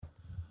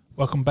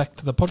Welcome back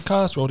to the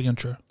podcast. Roll the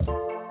intro.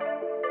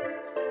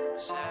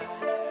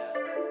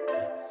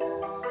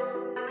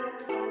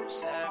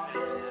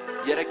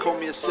 Yeah, they call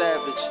me a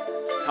savage.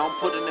 I'm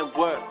putting in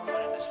work.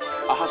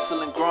 I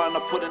hustle and grind,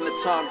 I put in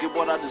the time, get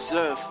what I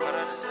deserve.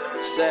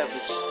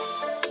 Savage.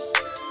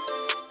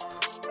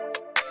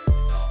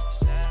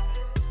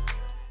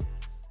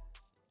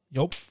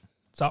 Yup.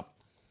 What's up?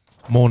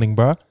 Morning,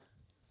 bro.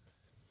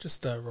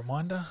 Just a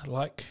reminder,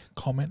 like,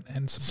 comment,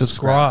 and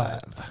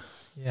subscribe.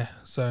 Yeah,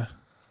 so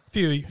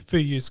few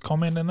use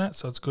comment in that,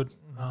 so it's good.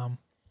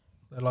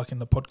 They're liking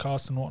the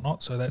podcast and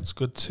whatnot, so that's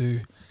good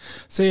to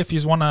see. If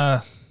you want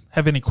to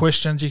have any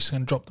questions, you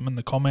can drop them in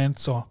the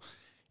comments or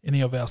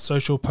any of our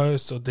social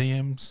posts or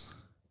DMs.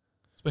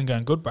 It's been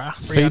going good, bro.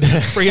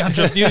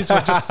 300 views.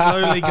 We're just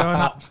slowly going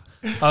up.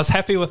 I was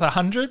happy with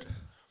 100.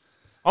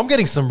 I'm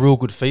getting some real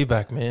good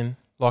feedback, man.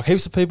 Like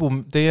heaps of people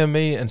DM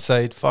me and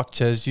say, "Fuck,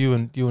 Chaz, you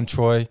and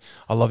Troy,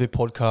 I love your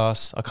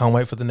podcast. I can't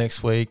wait for the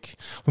next week.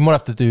 We might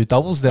have to do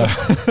doubles now,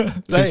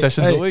 two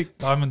sessions a week."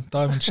 Diamond,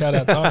 shout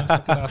out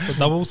Diamond for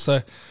doubles.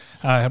 So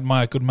I had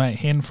my good mate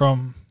Hen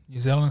from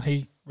New Zealand.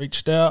 He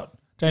reached out.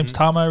 James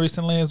Tamo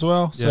recently as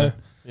well. So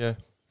yeah.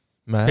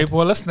 Mad.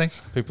 People are listening.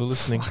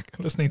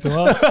 Listening to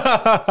us.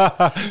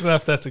 I don't know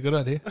if that's a good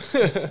idea.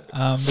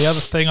 The other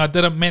thing, I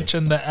didn't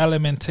mention the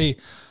LMNT.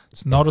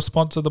 It's not a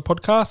sponsor of the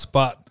podcast,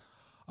 but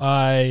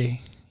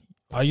I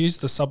use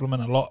the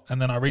supplement a lot,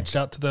 and then I reached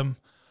out to them,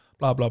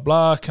 blah, blah,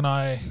 blah. Can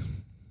I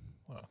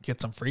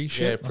get some free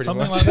shit or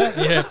something like that?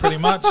 Yeah, pretty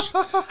much.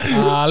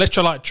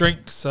 Electrolyte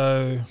drink,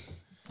 so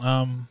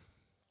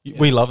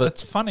we love it.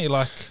 It's funny,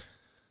 like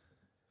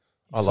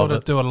I sort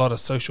of do a lot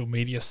of social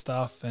media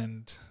stuff,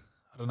 and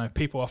I don't know,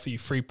 people offer you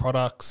free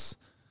products.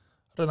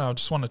 I don't know, I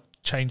just want to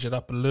change it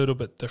up a little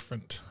bit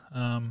different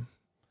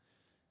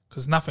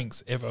because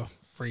nothing's ever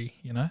free,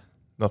 you know?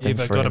 Nothing's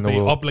You've free got to in the be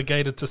world.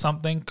 obligated to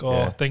something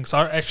or things. So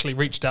I actually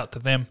reached out to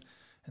them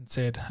and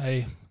said,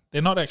 hey,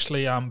 they're not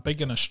actually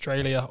big in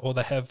Australia, or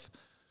they have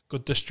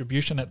good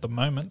distribution at the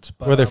moment.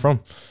 But, Where are they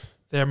from?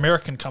 They're an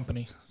American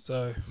company.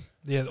 So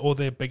all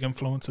their big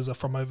influencers are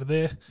from over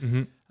there.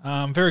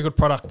 Mm-hmm. Very good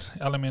product,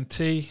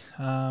 LMNT,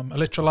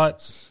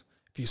 electrolytes.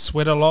 If you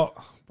sweat a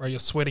lot, bro, you're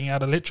sweating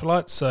out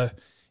electrolytes, so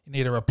you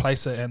need to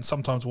replace it, and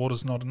sometimes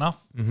water's not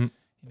enough. Mm-hmm.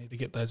 You need to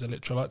get those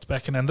electrolytes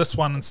back in. And this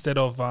one, instead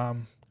of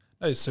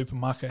the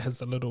supermarket has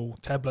the little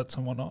tablets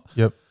and whatnot.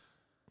 Yep.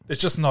 There's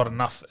just not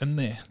enough in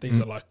there. These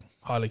are like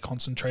highly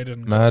concentrated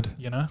and Mad.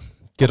 you know.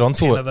 Get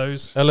onto 10 it. of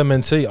those.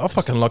 LMNT. I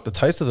fucking like the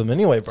taste of them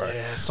anyway, bro.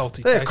 Yeah,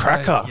 salty. They're a taste,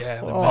 cracker. Yeah,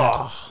 they're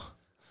mad.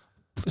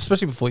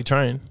 Especially before you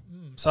train.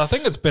 So I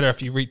think it's better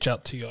if you reach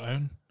out to your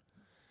own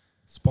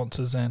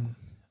sponsors, and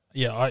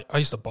I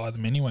used to buy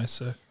them anyway,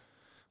 so I was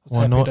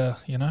Why happy not?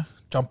 to,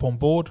 jump on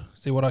board,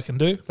 see what I can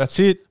do, That's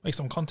it. make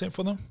some content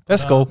for them.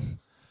 Let's go.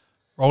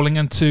 Rolling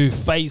into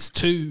phase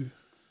 2.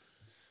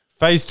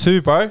 Phase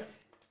 2, bro.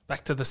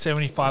 Back to the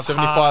 75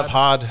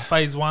 hard.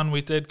 Phase 1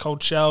 we did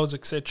cold showers,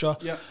 etc.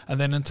 Yep. And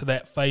then into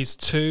that phase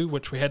 2,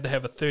 which we had to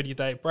have a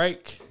 30-day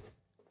break.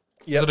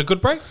 Yep. Is it a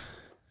good break?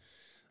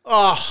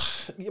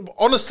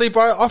 Honestly,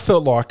 bro, I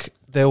felt like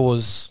there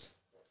was.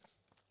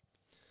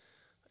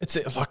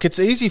 It's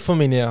easy for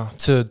me now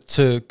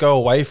to go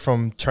away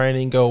from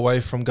training, go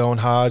away from going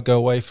hard, go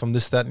away from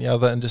this, that, and the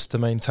other, and just to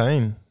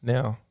maintain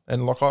now.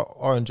 And like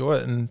I enjoy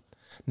it. And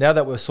now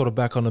that we're sort of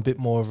back on a bit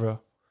more of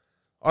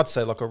I'd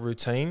say like a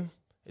routine,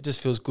 it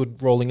just feels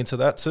good rolling into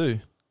that too.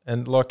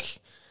 And like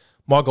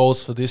my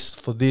goals for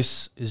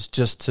this is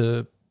just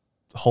to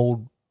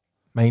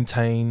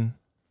maintain,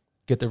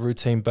 get the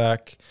routine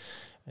back.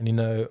 And,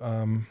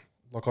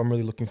 like I'm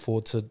really looking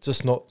forward to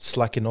just not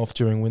slacking off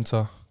during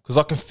winter, because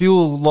I can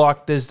feel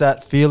like there's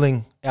that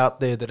feeling out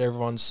there that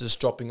everyone's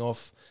just dropping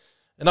off.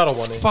 And I don't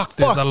want to.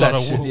 There's a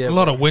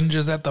lot of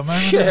whinges at the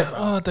moment.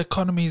 Yeah, the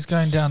economy is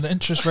going down. The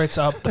interest rates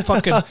are up.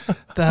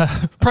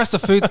 The price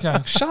of food's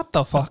going. Shut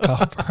the fuck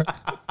up, bro.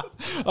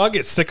 I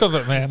get sick of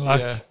it, man.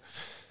 But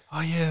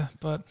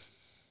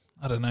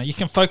I don't know. You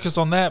can focus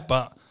on that,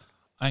 but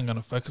I ain't going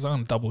to focus. I'm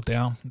going to double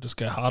down and just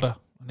go harder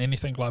on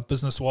anything like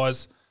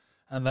business-wise.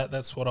 And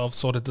that's what I've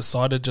sort of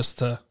decided,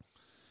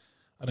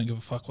 I don't give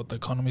a fuck what the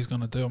economy's going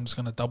to do. I'm just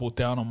going to double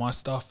down on my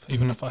stuff,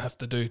 even if I have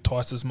to do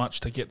twice as much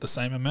to get the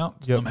same amount.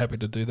 Yep. I'm happy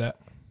to do that.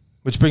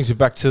 Which brings me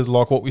back to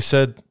like what we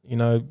said,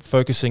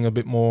 focusing a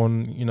bit more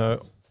on,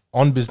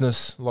 on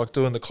business, like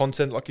doing the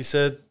content, like you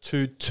said,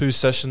 two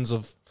sessions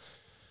of,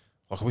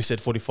 like we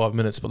said, 45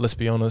 minutes, but let's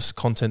be honest,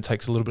 content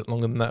takes a little bit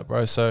longer than that,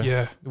 bro.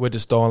 So we're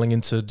just dialing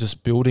into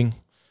just building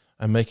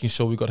and making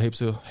sure we've got heaps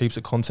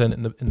of content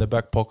in the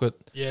back pocket.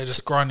 Yeah,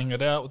 just grinding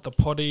it out with the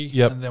potty.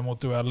 Yep. And then we'll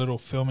do our little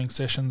filming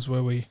sessions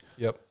where we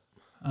Yep.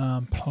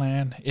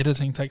 plan.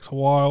 Editing takes a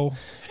while.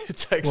 It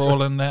takes We're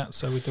all in that,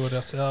 so we do it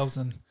ourselves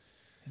and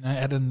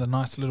add in the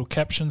nice little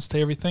captions to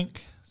everything.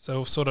 So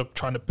we're sort of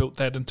trying to build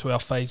that into our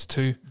phase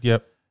 2.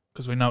 Yep.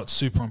 Because we know it's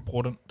super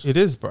important. It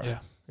is, bro. Yeah.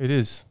 It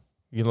is.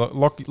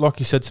 Like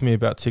you said to me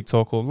about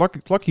TikTok, or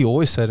like you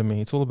always say to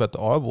me, it's all about the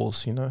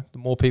eyeballs. The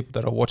more people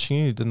that are watching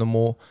you, then the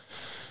more,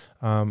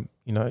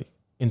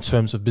 in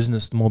terms of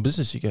business, the more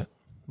business you get.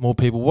 The more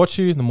people watch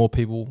you, the more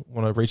people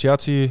want to reach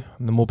out to you,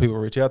 and the more people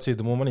reach out to you,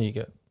 the more money you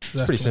get.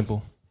 Exactly. It's pretty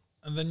simple.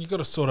 And then you got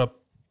to sort of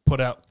put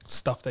out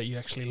stuff that you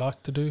actually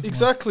like to do.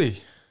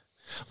 Exactly.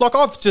 Like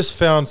I've just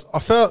found,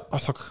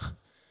 like,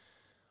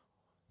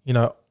 you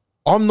know,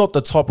 I'm not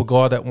the type of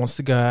guy that wants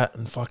to go out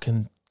and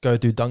fucking go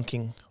do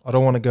dunking. I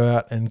don't want to go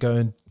out and go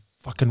and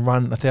fucking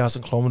run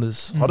 1,000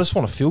 kilometers. I just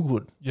want to feel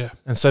good. Yeah.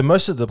 And so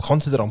most of the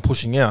content that I'm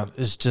pushing out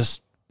is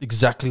just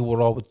exactly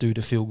what I would do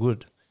to feel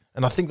good.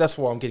 And I think that's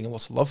why I'm getting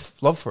lots of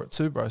love for it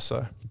too, bro.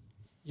 So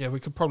yeah, we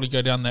could probably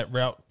go down that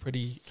route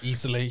pretty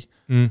easily.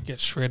 Get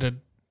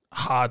shredded,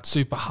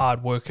 super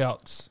hard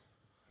workouts.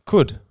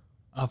 Could.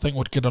 I think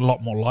would get a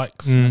lot more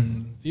likes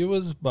and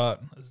viewers,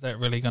 but is that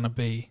really going to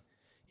be,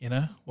 you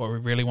know, what we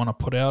really want to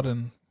put out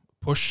and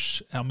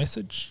push our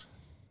message?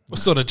 We'll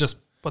sort of just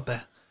put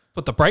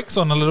the brakes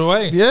on a little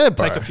way. Yeah,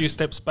 bro. Take a few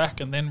steps back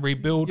and then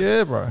rebuild.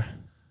 Yeah, bro.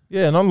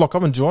 Yeah, and I'm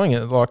enjoying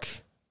it.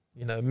 Like,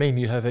 you know, me and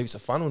you have heaps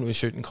of fun when we're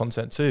shooting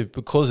content too,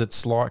 because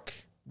it's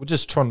like we're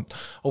just trying.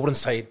 I wouldn't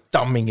say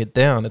dumbing it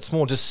down. It's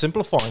more just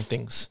simplifying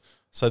things.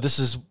 So this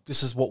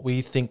is what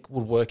we think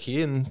would work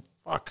here, and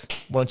fuck,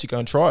 why don't you go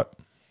and try it?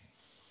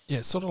 Yeah,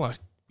 it's sort of like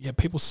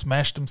people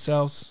smash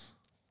themselves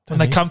when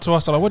they come to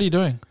us. They're like, "What are you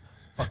doing?"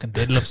 Fucking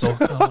deadlifts or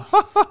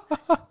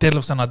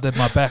deadlifts, and I did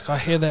my back. I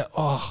hear that.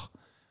 Oh,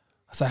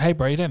 I say, "Hey,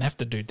 bro, you don't have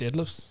to do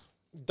deadlifts."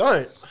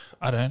 Don't.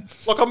 I don't.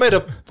 Like I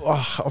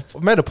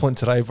made a point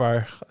today,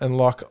 bro, and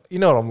like, you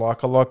know what I'm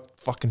like. I like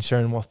fucking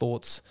sharing my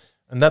thoughts,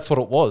 and that's what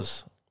it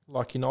was.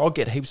 Like, you know, I'll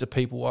get heaps of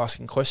people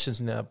asking questions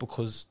now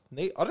because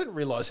I didn't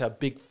realize how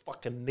big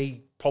fucking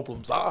knee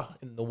problems are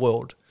in the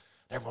world.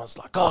 Everyone's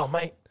like, "Oh,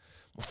 mate,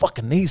 my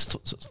fucking knees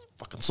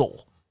fucking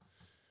sore."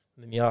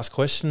 And then you ask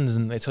questions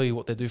and they tell you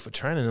what they do for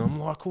training, and I'm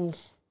like, "Well,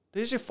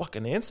 there's your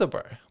fucking answer,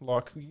 bro.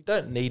 Like, you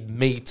don't need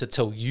me to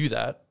tell you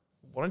that.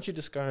 Why don't you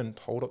just go and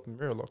hold up the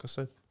mirror, like I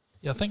said?"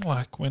 Yeah, I think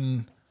like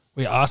when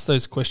we ask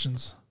those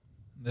questions,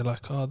 they're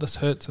like, "Oh, this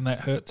hurts and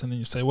that hurts," and then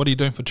you say, "What are you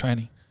doing for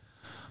training?"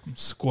 "I'm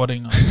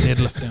squatting, I'm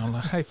deadlifting." I'm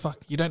like, "Hey, fuck,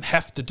 you don't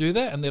have to do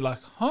that." And they're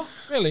like, "Huh,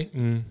 really?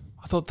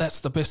 I thought that's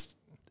the best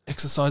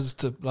exercises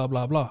to blah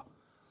blah blah."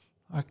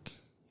 Like,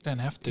 you don't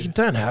have to. You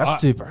don't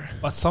have to, bro.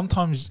 But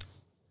sometimes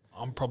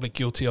I'm probably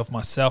guilty of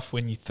myself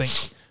when you think,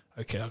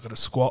 okay, I've got to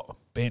squat,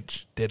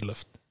 bench,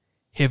 deadlift,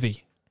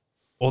 heavy,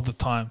 all the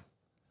time.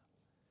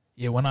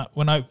 Yeah, when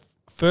I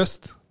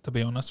first, to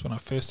be honest, when I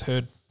first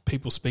heard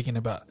people speaking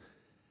about,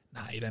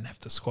 "Nah, you don't have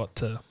to squat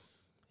to,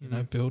 you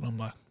know, build," I'm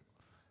like,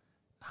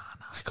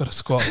 nah, I got to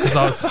squat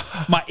because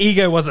my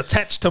ego was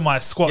attached to my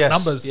squat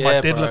numbers, my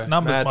deadlift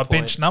numbers, my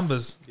bench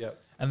numbers,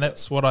 and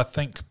that's what I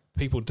think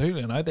people do.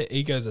 You know, their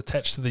ego's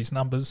attached to these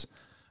numbers.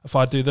 If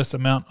I do this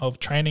amount of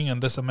training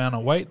and this amount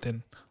of weight,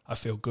 then I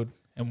feel good.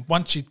 And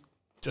once you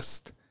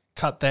just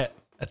cut that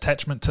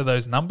attachment to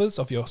those numbers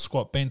of your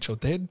squat, bench, or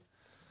dead,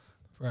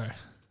 bro.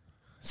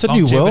 It's a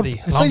new world.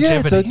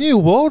 It's a new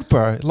world,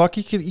 bro. Like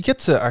you get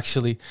to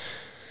actually.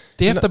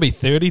 Do you have to be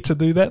 30 to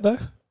do that though?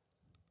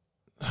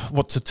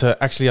 What to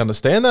actually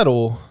understand that,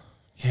 or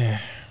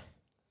yeah?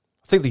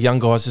 I think the young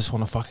guys just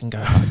want to fucking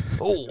go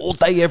all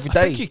day, every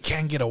day. I think you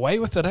can get away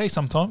with it,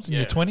 sometimes in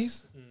your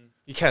 20s.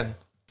 You can.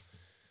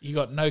 You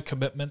got no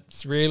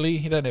commitments really.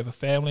 You don't have a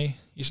family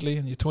usually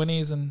in your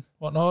 20s and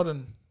whatnot,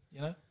 and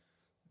you know.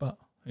 But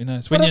who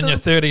knows? When you're in your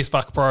 30s,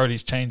 fuck,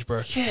 priorities change,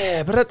 bro.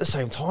 Yeah, but at the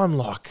same time,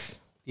 like.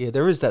 Yeah,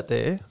 there is that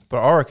there, but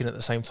I reckon at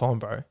the same time,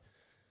 bro.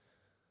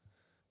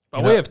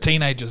 But we have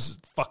teenagers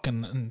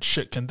fucking in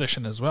shit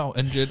condition as well,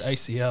 injured,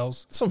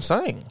 ACLs. That's what I'm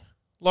saying.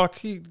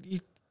 Like, you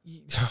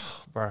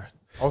bro,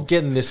 I'm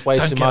getting this way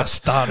too much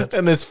started,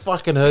 and it's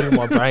fucking hurting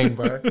my brain,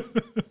 bro.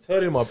 It's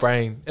hurting my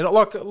brain, and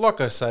like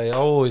I say, I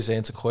always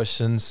answer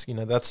questions. You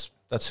know, that's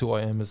who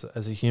I am as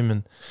a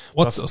human.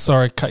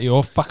 Sorry, cut you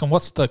off. Fucking,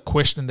 what's the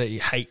question that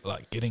you hate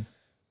like getting,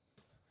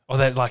 or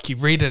that like you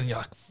read it and you're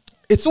like.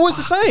 It's always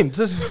the same.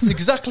 This is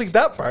exactly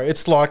that, bro.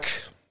 It's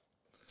like,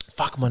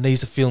 fuck, my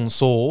knees are feeling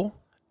sore,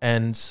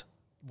 and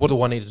what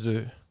do I need to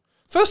do?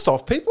 First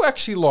off, people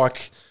actually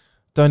like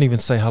don't even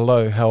say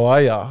hello. How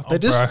are ya? They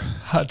just, bro,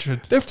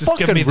 100. They're just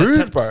fucking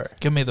rude, bro.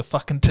 Give me the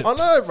fucking tips. I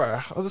know,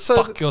 bro.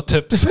 So fuck your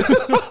tips.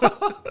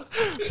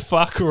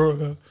 Fuck, we're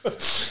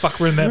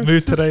in that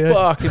mood today.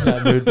 Fuck in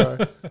that mood,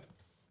 bro.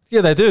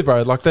 Yeah, they do,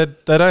 bro. Like they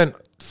don't.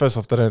 First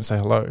off, they don't say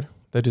hello.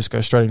 They just go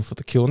straight in for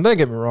the kill. And don't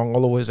get me wrong,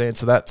 I'll always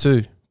answer that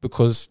too.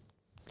 Because,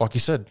 like you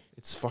said,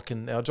 it's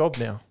fucking our job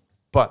now.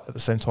 But at the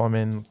same time,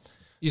 man,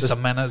 use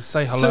some manners.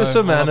 Say hello.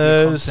 Some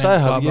manners. Say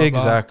hello. Yeah,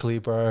 exactly,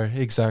 bro.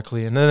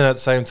 Exactly. And then at the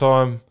same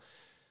time,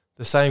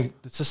 it's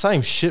the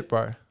same shit,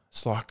 bro.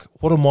 It's like,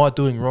 what am I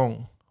doing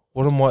wrong?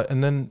 What am I?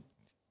 And then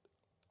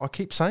I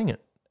keep saying it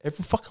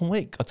every fucking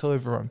week. I tell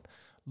everyone,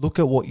 look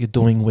at what you're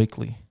doing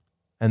weekly,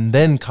 and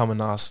then come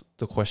and ask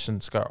the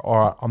questions. Go, all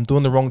right, I'm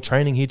doing the wrong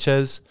training here,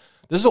 Ches.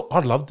 I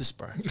love this,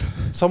 bro.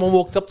 Someone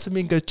walked up to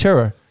me and goes,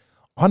 Chero,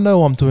 I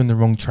know I'm doing the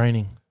wrong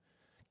training.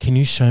 Can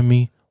you show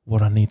me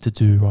what I need to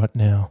do right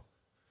now?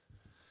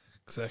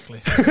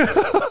 Exactly.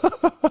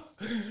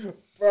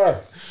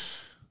 Bro.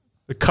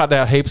 We cut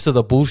out heaps of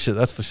the bullshit,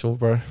 that's for sure,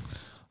 bro.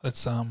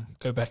 let's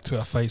go back to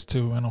our phase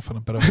 2. We went off on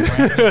a bit of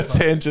a rant.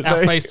 Tangent.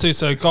 Our phase 2.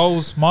 So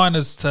goals. Mine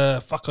is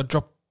to I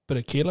drop a bit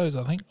of kilos.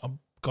 I think I've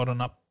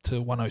gotten up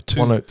to 102.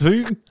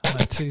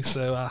 102.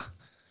 So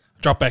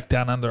drop back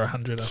down under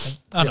 100. I think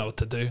I know what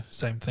to do.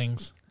 Same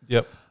things.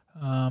 Yep.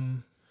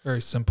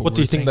 Very simple. What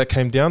do you think that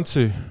came down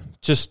to?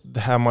 Just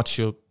how much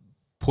you're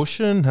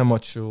pushing, how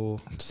much you're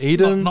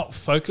eating? Not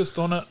focused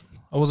on it.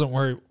 I wasn't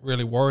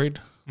really worried.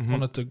 Mm-hmm.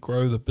 Wanted to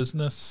grow the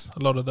business. A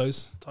lot of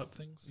those type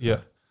things. Yeah.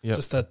 Yeah.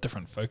 Just a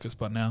different focus.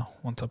 But now,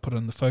 once I put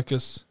in the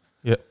focus,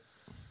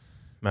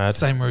 mad.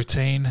 Same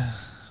routine.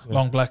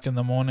 Long black in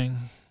the morning.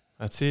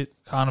 That's it.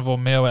 Carnivore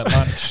meal at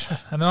lunch,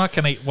 and then I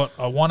can eat what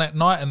I want at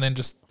night, and then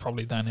just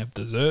probably don't have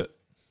dessert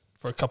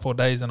for a couple of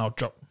days, and I'll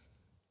drop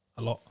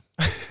a lot.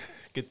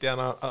 Get down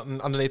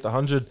underneath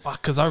 100.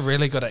 Fuck, because I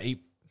really got to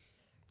eat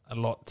a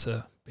lot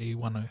to be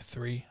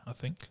 103, I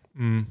think.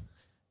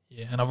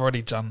 Yeah, and I've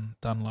already done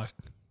like,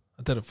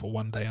 I did it for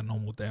one day, a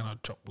normal day, and I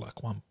dropped like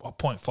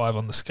 0.5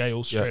 on the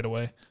scale straight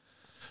away.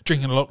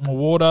 Drinking a lot more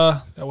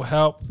water, that will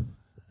help.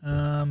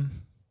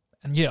 And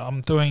yeah,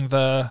 I'm doing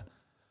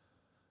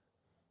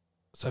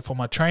so for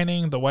my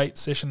training, the weight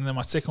session, and then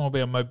my second will be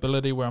a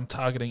mobility where I'm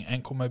targeting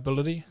ankle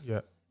mobility.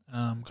 Yeah.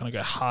 I'm going to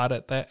go hard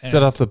at that. Is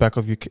that off the back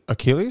of your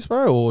Achilles,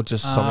 bro, or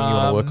just something you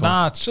want to work on?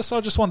 Nah, it's just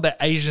I just want that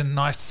Asian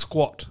nice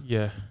squat.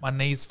 Yeah. My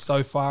knees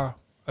so far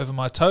over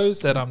my toes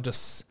that I'm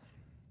just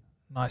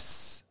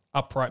nice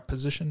upright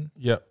position.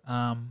 Yeah.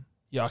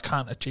 Yeah, I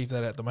can't achieve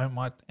that at the moment.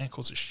 My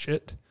ankles are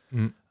shit.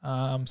 So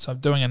I'm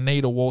doing a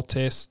knee to wall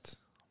test,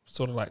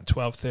 sort of like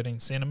 12, 13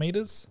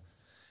 centimeters.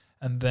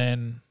 And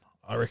then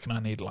I reckon I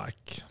need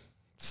like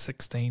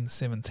 16,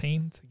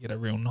 17 to get a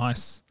real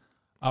nice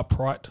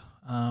upright.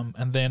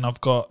 And then I've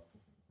got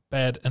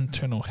bad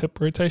internal hip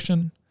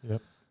rotation.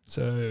 Yep.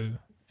 So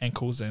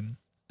ankles and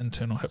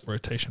internal hip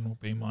rotation will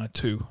be my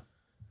 2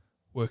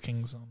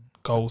 workings on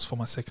goals for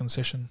my second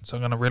session. So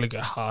I'm going to really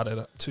go hard at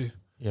it too.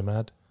 Yeah,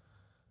 mad.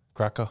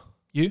 Cracker.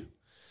 You?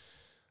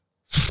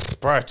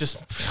 Bro,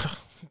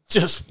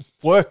 just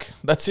work.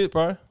 That's it,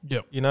 bro.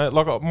 Yep. You know,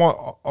 like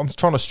I'm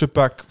trying to strip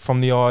back from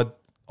the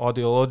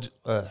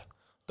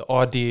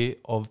idea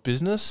of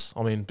business.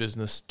 I mean,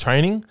 business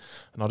training,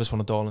 and I just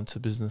want to dial into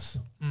business.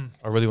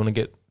 I really want to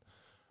get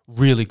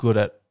really good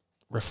at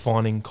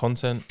refining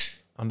content,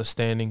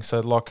 understanding. So,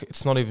 like,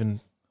 it's not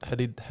even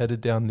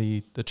headed down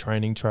the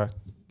training track.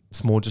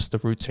 It's more just the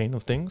routine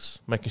of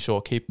things, making sure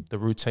I keep the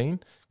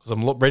routine, because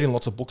I'm reading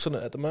lots of books on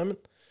it at the moment,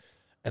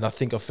 and I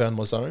think I found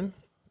my zone.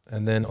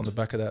 And then on the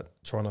back of that,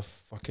 trying to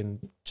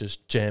fucking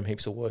just jam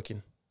heaps of work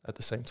in at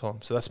the same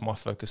time. So that's my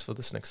focus for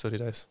this next 30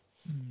 days.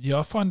 Yeah,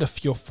 I find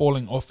if you're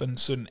falling off in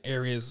certain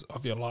areas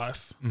of your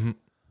life,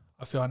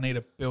 I feel I need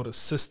to build a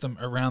system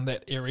around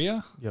that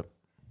area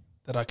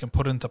that I can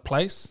put into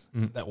place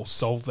that will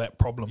solve that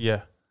problem.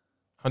 Yeah,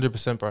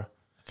 100%, bro.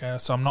 Okay,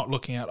 so I'm not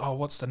looking at,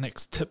 what's the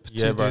next tip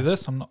to do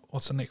this?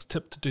 What's the next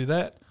tip to do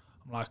that?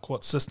 I'm like,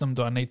 what system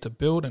do I need to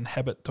build and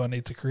habit do I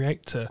need to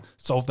create to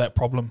solve that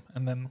problem?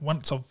 And then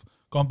once I've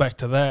gone back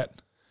to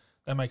that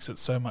makes it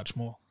so much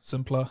more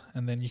simpler,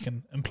 and then you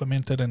can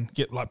implement it and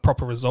get like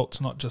proper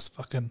results, not just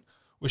fucking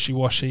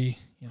wishy-washy.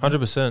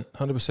 100%,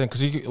 100%.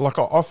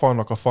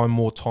 Because I find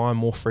more time,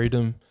 more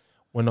freedom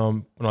when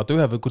I do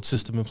have a good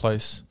system in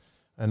place,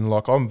 and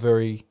like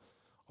I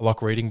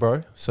like reading,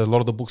 bro. So a lot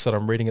of the books that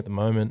I'm reading at the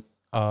moment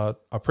are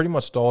pretty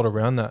much dialed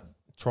around that,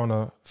 trying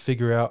to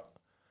figure out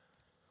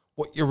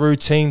what your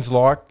routine's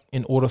like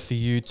in order for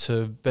you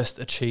to best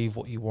achieve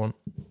what you want,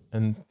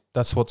 and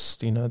that's what's,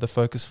 the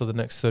focus for the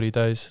next 30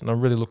 days. And I'm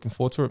really looking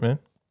forward to it, man.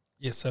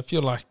 Yeah, so if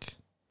you're like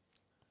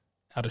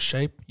out of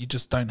shape, you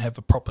just don't have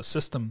a proper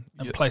system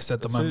in place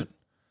at the moment.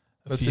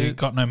 If you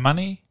got no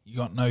money, you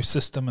got no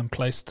system in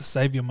place to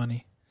save your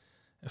money.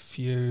 If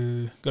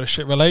you got a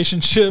shit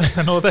relationship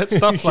and all that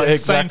stuff, like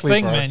exactly, same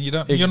thing, bro. Man.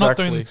 You're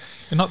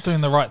not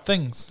doing the right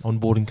things.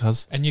 Onboarding,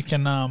 cuz. And you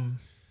can I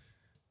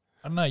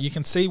don't know, you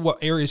can see what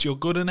areas you're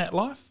good in at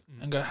life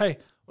and go, hey,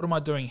 what am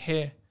I doing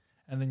here?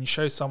 And then you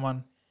show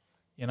someone,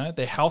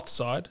 their health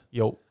side.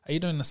 Yo. Are you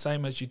doing the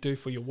same as you do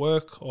for your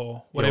work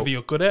or whatever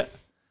you're good at?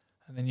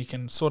 And then you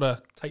can sort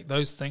of take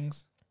those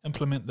things,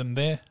 implement them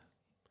there.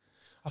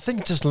 I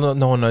think just no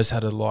one knows how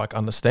to like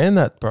understand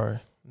that, bro.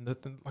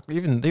 Like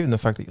even the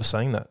fact that you're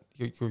saying that,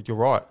 you're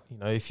right.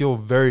 If you're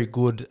very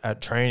good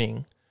at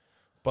training,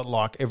 but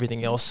like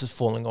everything else is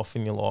falling off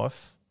in your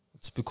life,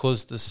 it's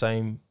because the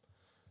same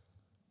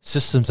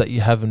systems that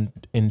you have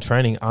in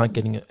training aren't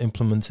getting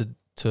implemented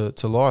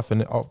to life.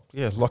 And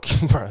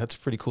lucky, bro, that's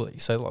pretty cool that you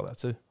say it like that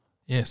too.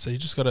 Yeah, so you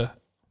just got to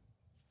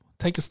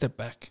take a step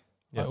back,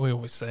 like we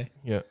always say.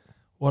 Yeah.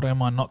 What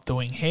am I not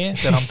doing here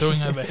that I'm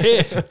doing over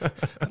here?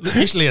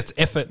 Usually it's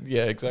effort.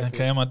 Yeah, exactly.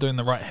 Okay, am I doing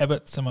the right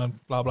habits? Am I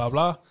blah, blah,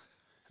 blah?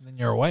 And then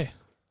you're away.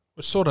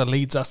 Which sort of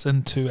leads us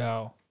into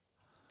our,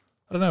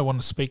 I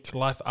want to speak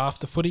life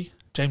after footy.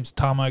 James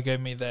Tamo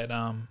gave me that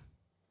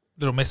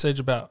little message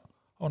about,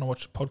 I want to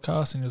watch the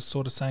podcast, and he was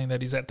sort of saying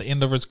that he's at the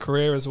end of his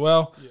career as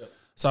well. Yeah.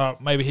 So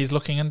maybe he's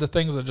looking into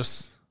things. I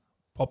just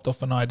popped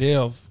off an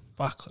idea of,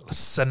 a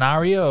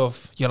scenario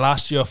of your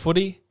last year of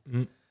footy.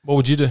 What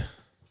would you do?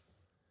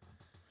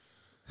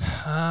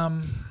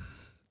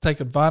 Take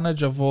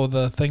advantage of all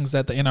the things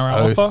that the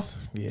NRL offer.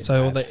 Yeah,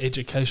 So all the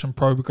education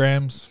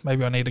programs.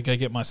 Maybe I need to go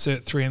get my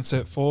Cert 3 and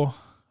Cert 4,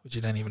 which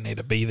you don't even need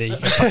to be there. You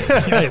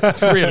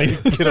can really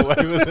get away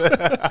with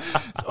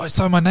it. I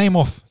sign my name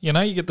off. You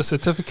get the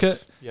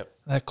certificate. Yep.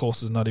 That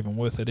course is not even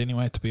worth it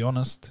anyway, to be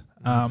honest.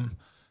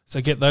 So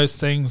get those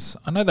things.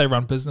 I know they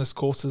run business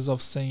courses.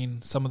 I've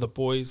seen some of the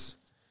boys,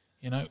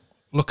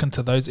 look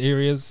into those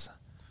areas.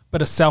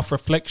 Bit of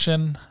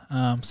self-reflection,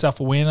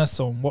 self-awareness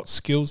on what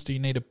skills do you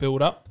need to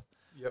build up.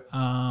 Yep.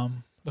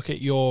 Look at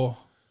your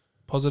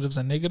positives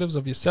and negatives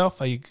of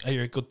yourself. Are you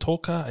a good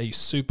talker? Are you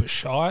super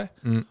shy?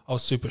 I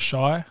was super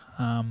shy.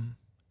 Are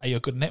you a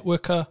good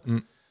networker?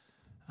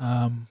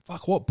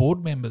 What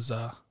board members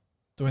are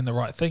doing the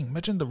right thing?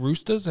 Imagine the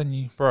Roosters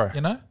and Bro.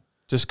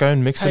 Just go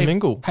and mix and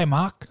mingle. Hey,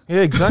 Mark.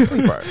 Yeah,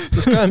 exactly, bro.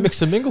 Just go and mix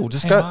and mingle.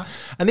 Just go. Mark.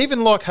 And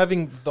even like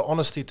having the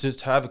honesty to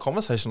have a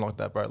conversation like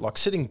that, bro. Like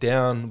sitting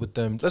down with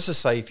them. Let's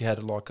just say if you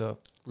had like a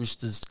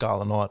Roosters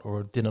gala night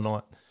or a dinner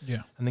night.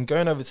 Yeah. And then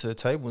going over to the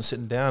table and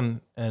sitting down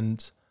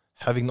and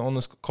having the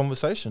honest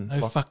conversation.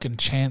 No fucking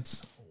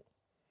chance.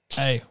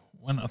 Hey,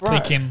 when I'm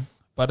thinking,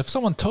 but if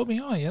someone told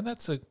me, oh, yeah,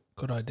 that's a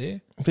good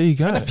idea. There you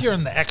go. And if you're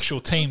in the actual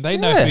team, they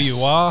know who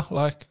you are.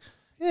 Like,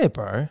 yeah,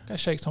 bro. go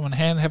shake someone's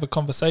hand, have a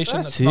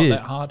conversation. That's it's not it.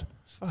 that hard.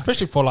 Fuck.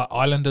 Especially for like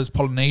Islanders,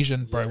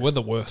 Polynesian, bro, we're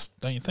the worst,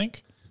 don't you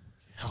think?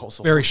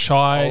 Very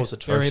shy,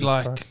 very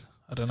like, bro.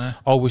 I don't know.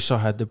 I wish I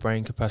had the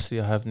brain capacity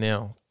I have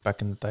now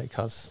back in the day,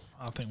 cuz.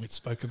 I think we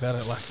spoke about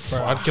it. Like,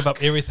 bro, I'd give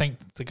up everything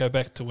to go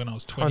back to when I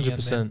was 20 100%.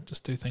 and then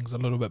just do things a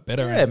little bit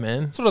better. Yeah,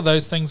 man. Sort of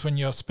those things when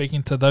you're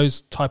speaking to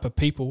those type of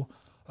people,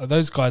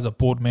 those guys are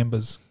board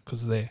members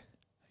because they're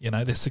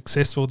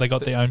successful. They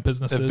got their own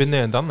businesses. They've been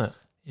there and done that.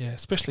 Yeah,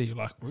 especially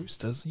like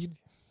Roosters.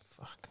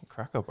 Fucking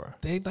cracker, bro.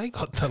 They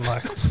got the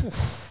like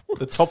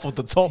the top of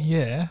the top.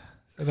 Yeah.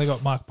 So they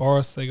got Mark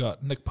Boris. They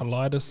got Nick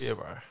Politis. Yeah,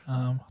 bro.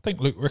 I think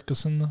Luke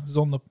Rickerson is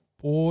on the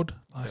board.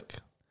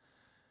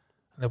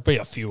 There'll be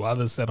a few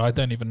others that I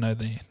don't even know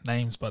their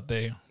names, but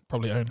they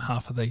probably own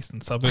half of the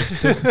eastern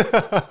suburbs too.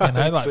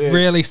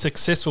 Really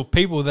successful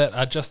people that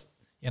are just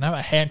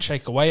a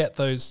handshake away at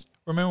those.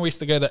 Remember we used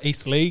to go to the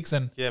East Leagues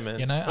and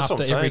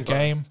after every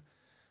game.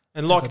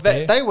 And like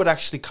they would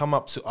actually come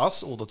up to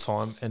us all the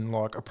time and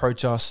like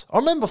approach us. I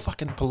remember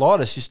fucking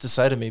Politis used to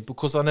say to me,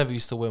 because I never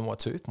used to wear my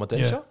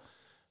denture,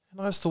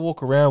 and I used to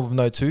walk around with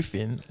no tooth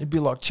in. He'd be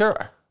like,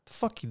 "Chero, the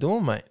fuck you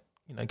doing, mate?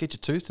 Get your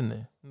tooth in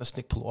there." And that's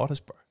Nick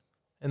Politis, bro.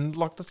 And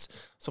like that's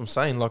what I'm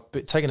saying. Like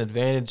taking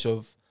advantage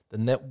of the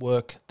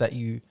network that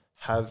you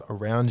have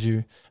around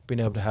you, being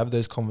able to have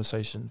those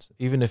conversations,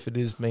 even if it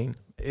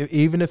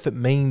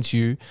means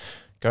you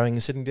going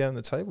and sitting down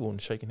at the table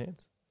and shaking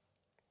hands.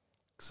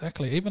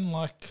 Exactly. Even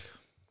like,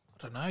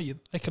 I don't know,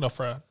 they can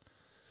offer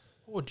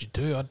what would you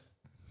do?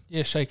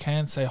 Shake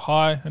hands, say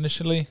hi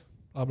initially,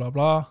 blah, blah,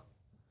 blah.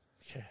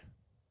 Yeah.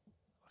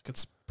 Like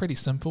it's pretty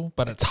simple,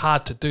 but it's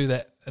hard to do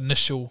that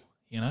initial,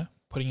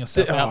 putting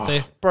yourself out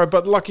there. Bro,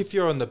 but like if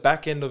you're on the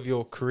back end of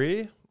your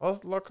career, I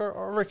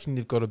reckon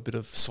you've got a bit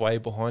of sway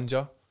behind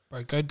you.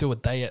 Bro, go do a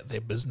day at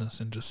their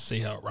business and just see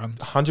how it runs.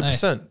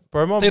 100%.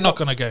 Bro, they're not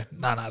going to go,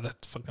 no,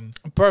 that's fucking...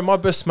 Bro, my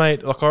best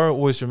mate, like I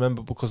always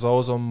remember because I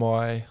was on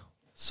my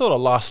sort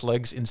of last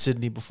legs in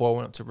Sydney before I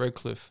went up to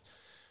Redcliffe.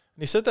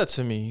 And he said that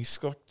to me.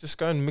 He's like, just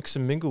go and mix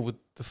and mingle with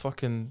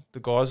the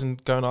guys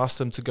and go and ask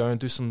them to go and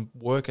do some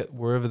work at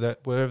wherever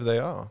they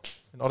are.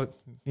 And I don't,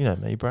 you know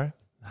me, bro.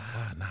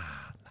 Nah.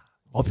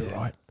 I'll be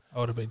right. I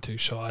would have been too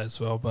shy as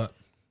well, but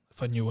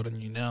if I knew what I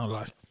knew now,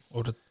 like, I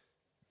would have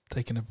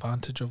taken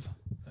advantage of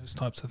those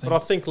types of things. But I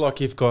think like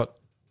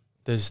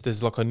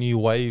there's like a new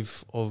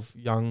wave of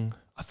young...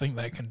 I think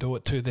they can do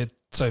it too. They're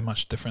so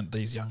much different,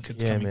 these young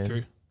kids coming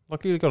through.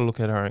 Like you got to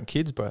look at our own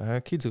kids, bro. Our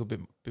kids are a bit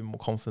more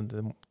confident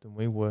than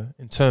we were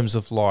in terms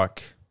of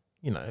like,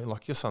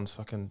 like your son's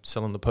fucking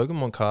selling the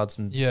Pokemon cards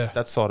and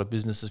that side of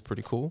business is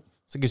pretty cool.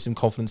 So it gives him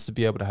confidence to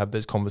be able to have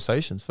those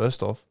conversations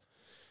first off.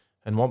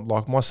 And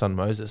my son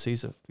Moses,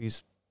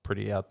 he's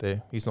pretty out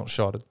there. He's not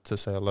shy to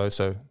say hello.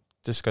 So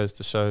just goes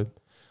to show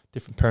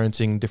different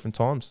parenting, different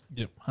times.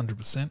 Yep,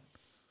 100%.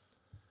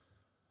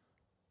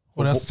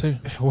 What else too?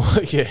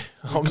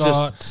 I'm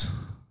got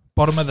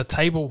bottom of the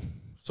table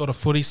sort of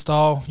footy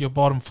style. Your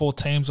bottom four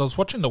teams. I was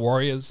watching the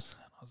Warriors.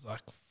 I was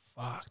like,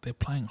 fuck, they're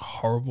playing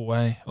horrible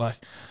way. Like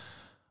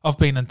I've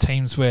been in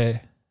teams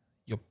where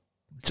you're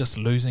just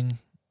losing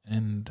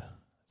and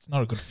it's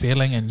not a good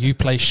feeling, and you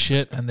play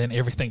shit, and then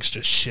everything's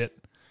just shit.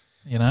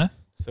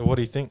 So what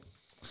do you think?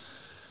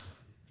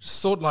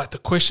 Sort of like the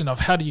question of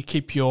how do you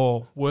keep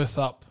your worth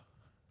up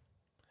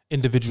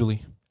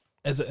individually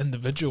as an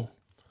individual?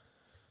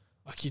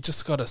 Like you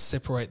just got to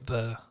separate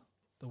the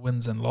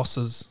wins and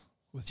losses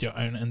with your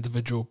own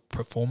individual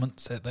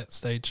performance at that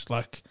stage.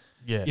 Like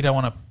you don't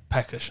want to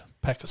pack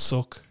a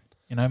sook.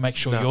 Make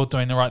sure you're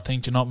doing the right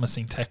things. You're not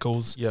missing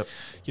tackles. Yep.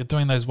 You're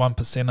doing those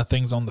 1% of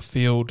things on the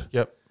field.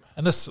 Yep.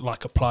 And this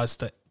like applies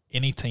to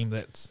any team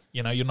that's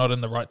you're not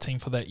in the right team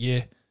for that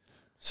year.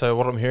 So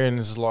what I'm hearing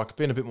is like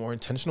being a bit more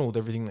intentional with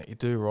everything that you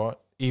do, right?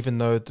 even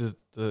though the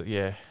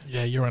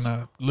you're in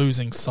a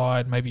losing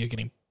side. Maybe you're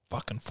getting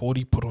fucking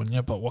 40 put on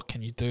you, but what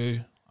can you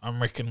do?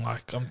 I'm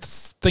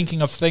just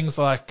thinking of things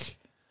like,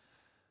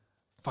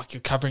 fuck,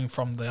 you're covering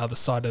from the other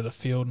side of the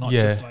field, not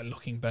just like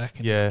looking back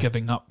and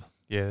giving up.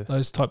 Yeah,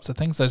 those types of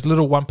things. Those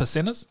little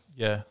 1%ers.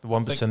 Yeah, the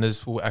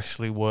 1%ers will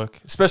actually work,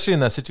 especially in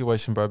that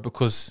situation, bro,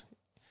 because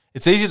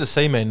it's easy to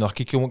see, man. Like,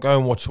 you can go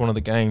and watch one of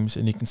the games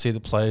and you can see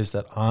the players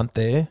that aren't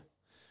there.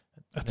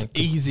 It's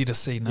easy to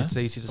see, no? It's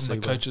easy to see.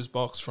 From the coach's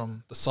box,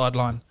 from the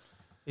sideline.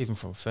 Even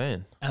from a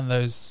fan. And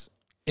those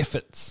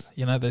efforts,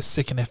 those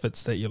second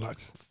efforts that you're like,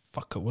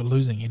 fuck it, we're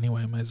losing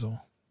anyway, may as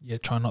well. Yeah,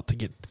 try not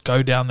to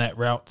go down that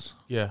route.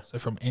 Yeah. So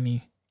from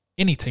any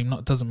team,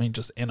 it doesn't mean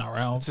just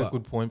NRL. That's a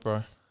good point,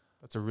 bro.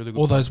 That's a really good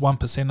all point. Those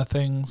 1% of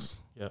things.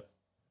 Yeah.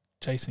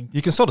 Chasing.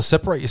 You can sort of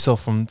separate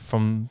yourself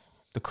from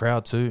the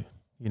crowd too.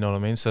 You know what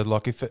I mean? So,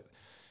 like,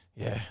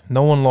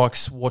 no one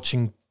likes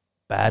watching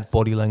bad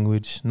body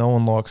language. No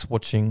one likes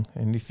watching,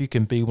 and if you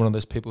can be one of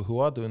those people who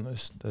are doing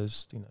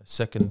those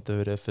second,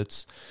 third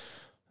efforts,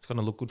 it's going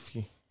to look good for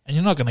you. And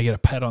you're not going to get a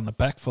pat on the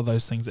back for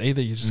those things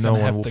either. You're just going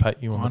to have to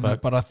pat you on the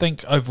back. But I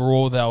think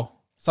overall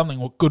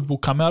something good will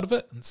come out of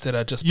it instead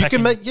of just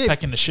packing the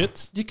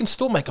shits. You can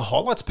still make a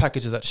highlights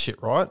package of that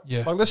shit, right?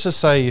 Yeah. Like, let's just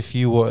say if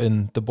you were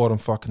in the bottom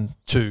fucking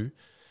 2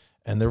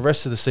 and the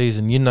rest of the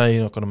season, you're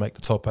not going to make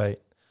the top 8.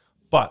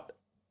 But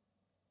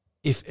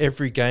if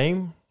every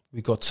game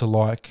we got to,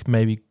 like,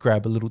 maybe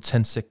grab a little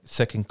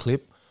 10-second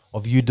clip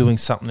of you doing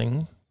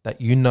something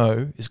that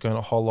is going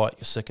to highlight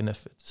your second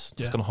efforts.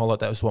 Yeah. It's going to highlight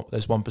those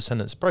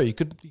 1%ers. Bro, you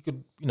could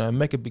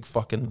make a big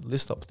fucking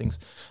list up of things.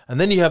 And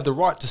then you have the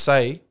right to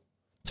say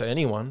to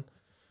anyone,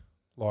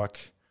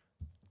 like,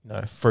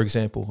 for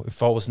example,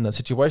 if I was in that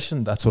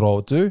situation, that's what I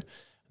would do.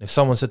 If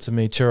someone said to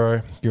me,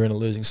 Chiro, you're in a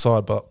losing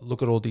side, but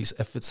look at all these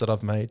efforts that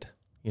I've made,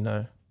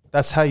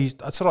 that's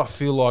what I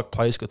feel like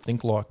players could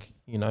think like.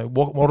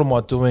 What am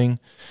I doing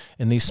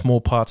in these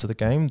small parts of the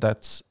game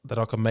that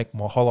I can make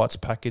my highlights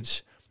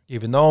package,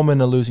 even though I'm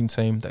in a losing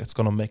team, that's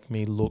going to make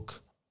me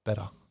look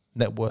better.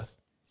 Net worth.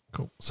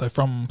 Cool. So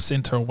from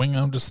centre and wing,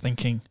 I'm just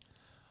thinking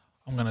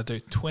I'm going to do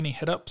 20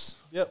 hit-ups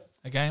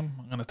a game.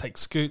 I'm going to take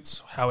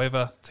scoots,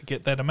 however, to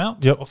get that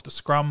amount off the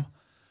scrum.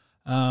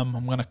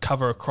 I'm going to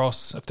cover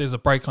across. If there's a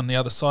break on the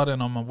other side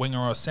and I'm a winger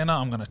or a centre,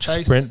 I'm going to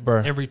chase sprint,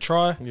 bro. Every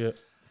try. Yeah.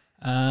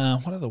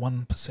 What are the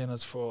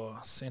 1%ers for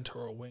centre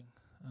or wing?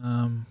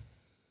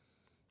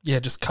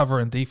 Just cover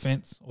and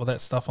defense, all that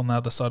stuff on the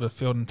other side of the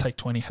field, and take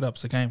 20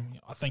 hit-ups a game.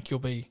 I think you'll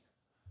be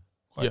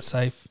quite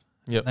safe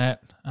in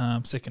that.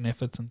 Second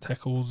efforts and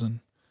tackles and,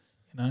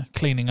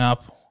 cleaning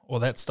up, all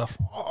that stuff.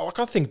 Like,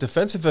 I think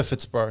defensive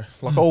efforts, bro.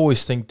 Like, I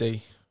always think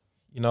D.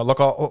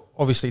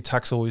 Obviously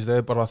tack's always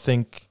there, but I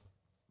think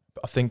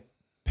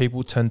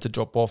people tend to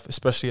drop off,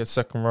 especially at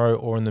second row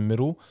or in the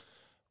middle,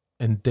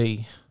 and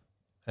D.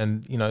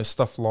 And,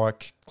 stuff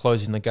like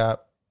closing the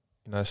gap,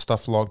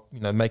 stuff like,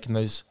 making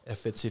those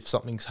efforts if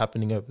something's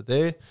happening over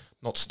there,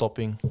 not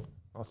stopping.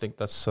 I think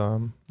that's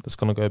going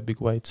to go a big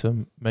way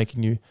to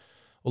making you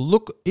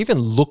look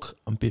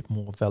a bit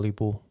more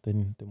valuable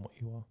than what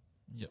you are.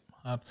 Yep.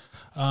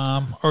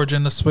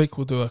 Origin this week,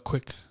 we'll do a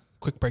quick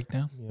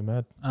breakdown. Yeah,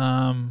 mad.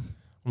 I'm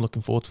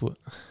looking forward to it.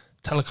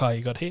 Talakai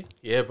you got here?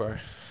 Yeah, bro.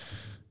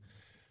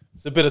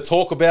 There's a bit of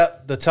talk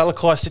about the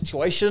Talakai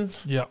situation.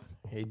 Yeah.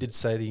 He did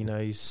say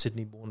that, he's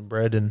Sydney born and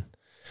bred and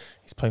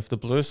he's playing for the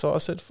Blues, so I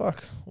said,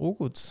 fuck, all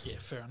goods. Yeah,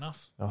 fair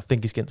enough. I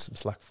think he's getting some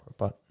slack for it,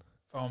 but...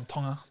 From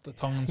Tonga, the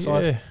Tongan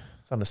side. Yeah,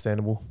 it's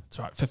understandable. It's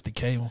all right,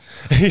 50K will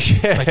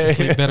make you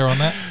sleep better on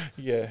that.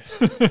 Yeah.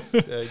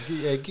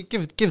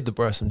 Give the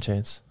bro some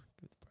chance.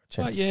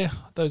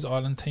 Those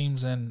island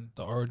teams and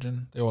the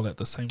Origin, they're all at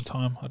the same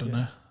time. I don't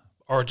know.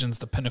 Origin's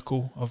the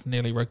pinnacle of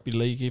nearly rugby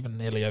league, even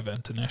nearly over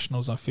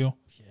internationals, I feel.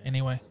 Yeah.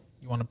 Anyway,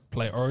 you want to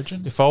play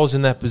Origin? If I was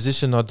in that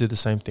position, I'd do the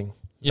same thing.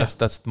 Yeah.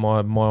 That's my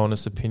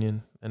honest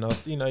opinion. And,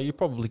 you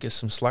probably get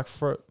some slack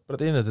for it. But at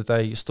the end of the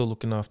day, you're still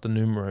looking after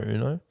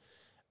numero,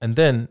 And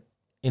then,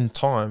 in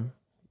time,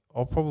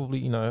 I'll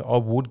probably, I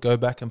would go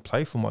back and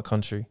play for my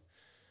country.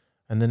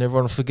 And then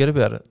everyone will forget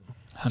about it.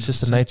 100%. It's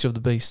just the nature of the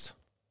beast.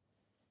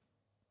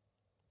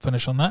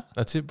 Finish on that?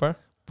 That's it, bro.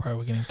 Bro,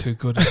 we're getting too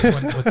good.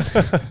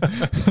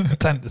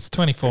 It's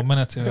 24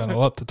 minutes. We've got a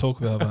lot to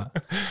talk about.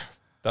 But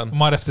done. We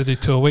might have to do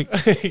 2 a week.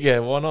 Yeah,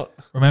 why not?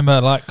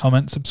 Remember, like,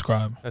 comment,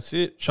 subscribe. That's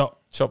it. Shop,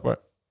 bro.